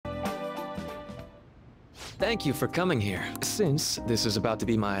Thank you for coming here. Since this is about to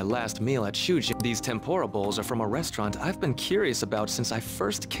be my last meal at Shujin, these tempura bowls are from a restaurant I've been curious about since I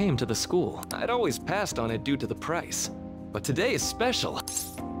first came to the school. I'd always passed on it due to the price, but today is special.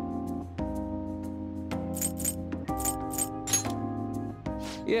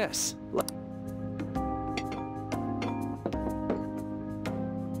 Yes.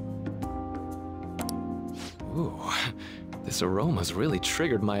 Ooh, this aroma's really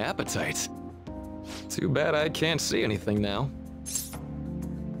triggered my appetite. Too bad I can't see anything now.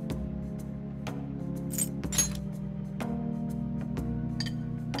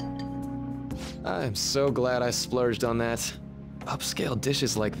 I'm so glad I splurged on that. Upscale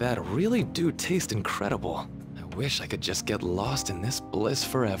dishes like that really do taste incredible. I wish I could just get lost in this bliss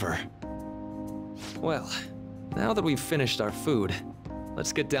forever. Well, now that we've finished our food,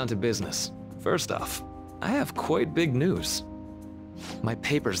 let's get down to business. First off, I have quite big news. My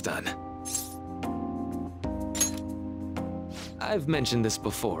paper's done. I've mentioned this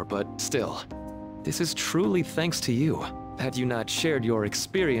before, but still, this is truly thanks to you. Had you not shared your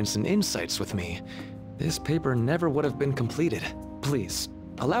experience and insights with me, this paper never would have been completed. Please,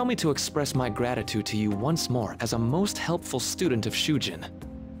 allow me to express my gratitude to you once more as a most helpful student of Shujin.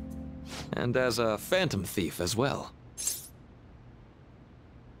 And as a Phantom Thief as well.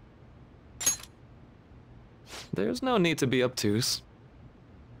 There's no need to be obtuse.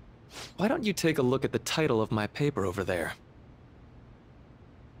 Why don't you take a look at the title of my paper over there?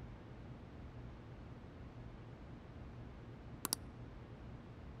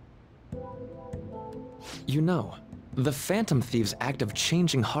 You know, the Phantom Thieves' act of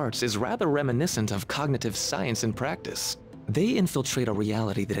changing hearts is rather reminiscent of cognitive science in practice. They infiltrate a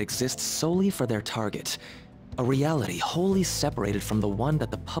reality that exists solely for their target, a reality wholly separated from the one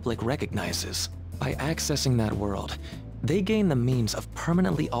that the public recognizes. By accessing that world, they gain the means of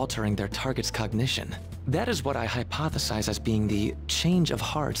permanently altering their target's cognition. That is what I hypothesize as being the change of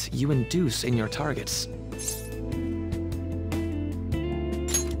heart you induce in your targets.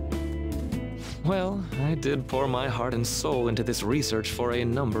 Well, I did pour my heart and soul into this research for a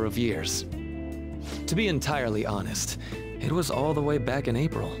number of years. To be entirely honest, it was all the way back in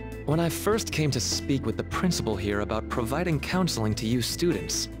April, when I first came to speak with the principal here about providing counseling to you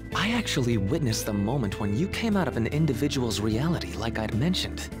students. I actually witnessed the moment when you came out of an individual's reality like I'd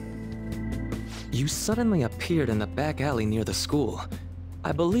mentioned. You suddenly appeared in the back alley near the school.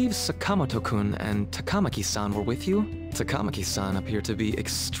 I believe Sakamoto-kun and Takamaki-san were with you? Takamaki-san appeared to be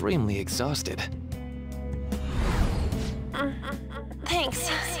extremely exhausted. Thanks.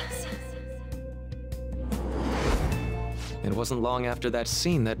 It wasn't long after that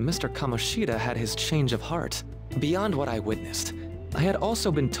scene that Mr. Kamoshida had his change of heart. Beyond what I witnessed, I had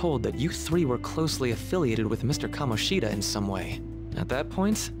also been told that you three were closely affiliated with Mr. Kamoshida in some way. At that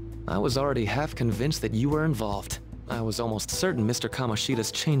point, I was already half convinced that you were involved. I was almost certain Mr.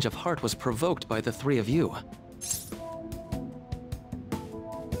 Kamoshida's change of heart was provoked by the three of you.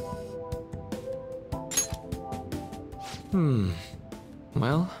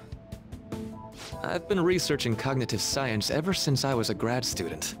 Well, I've been researching cognitive science ever since I was a grad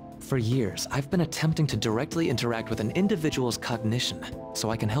student. For years, I've been attempting to directly interact with an individual's cognition so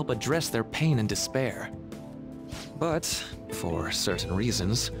I can help address their pain and despair. But, for certain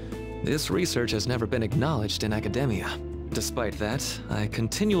reasons, this research has never been acknowledged in academia. Despite that, I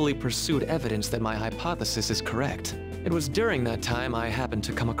continually pursued evidence that my hypothesis is correct. It was during that time I happened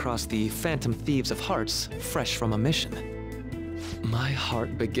to come across the Phantom Thieves of Hearts, fresh from a mission. My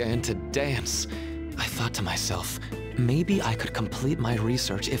heart began to dance. I thought to myself, maybe I could complete my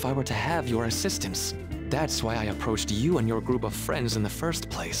research if I were to have your assistance. That's why I approached you and your group of friends in the first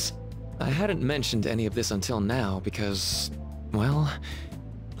place. I hadn't mentioned any of this until now because, well,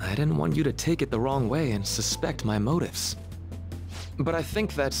 I didn't want you to take it the wrong way and suspect my motives. But I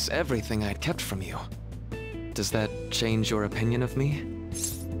think that's everything I'd kept from you. Does that change your opinion of me?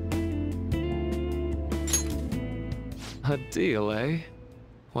 A deal, eh?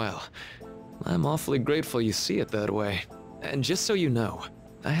 Well, I'm awfully grateful you see it that way. And just so you know,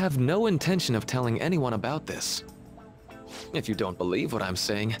 I have no intention of telling anyone about this. If you don't believe what I'm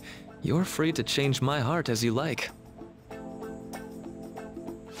saying, you're free to change my heart as you like.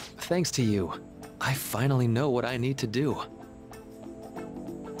 Thanks to you, I finally know what I need to do.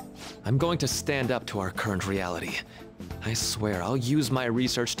 I'm going to stand up to our current reality. I swear I'll use my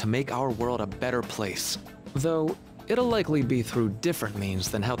research to make our world a better place. Though, it'll likely be through different means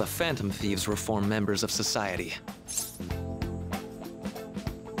than how the Phantom Thieves reform members of society.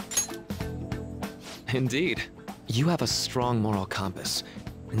 Indeed. You have a strong moral compass,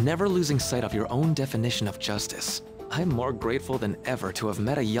 never losing sight of your own definition of justice. I'm more grateful than ever to have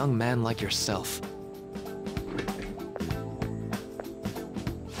met a young man like yourself.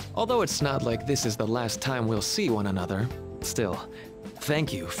 Although it's not like this is the last time we'll see one another, still,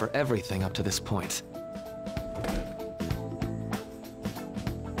 thank you for everything up to this point.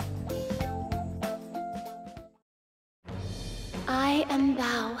 I am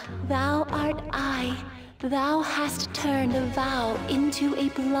thou, thou art I. Thou hast turned a vow into a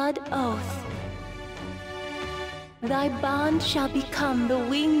blood oath. Thy bond shall become the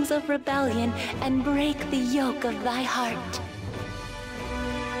wings of rebellion and break the yoke of thy heart.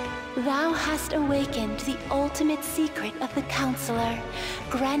 Thou hast awakened the ultimate secret of the Counselor,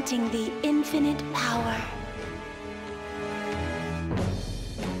 granting thee infinite power.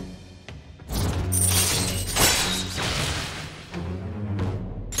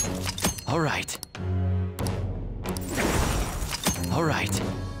 All right. All right.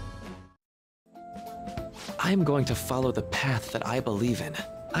 I'm going to follow the path that I believe in.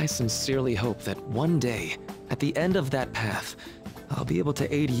 I sincerely hope that one day, at the end of that path, I'll be able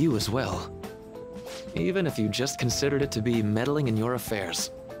to aid you as well. Even if you just considered it to be meddling in your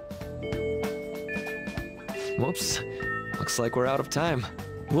affairs. Whoops. Looks like we're out of time.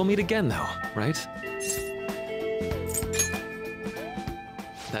 We'll meet again though, right?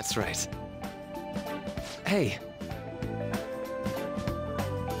 That's right. Hey.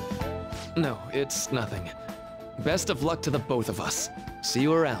 No, it's nothing. Best of luck to the both of us. See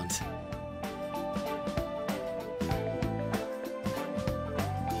you around.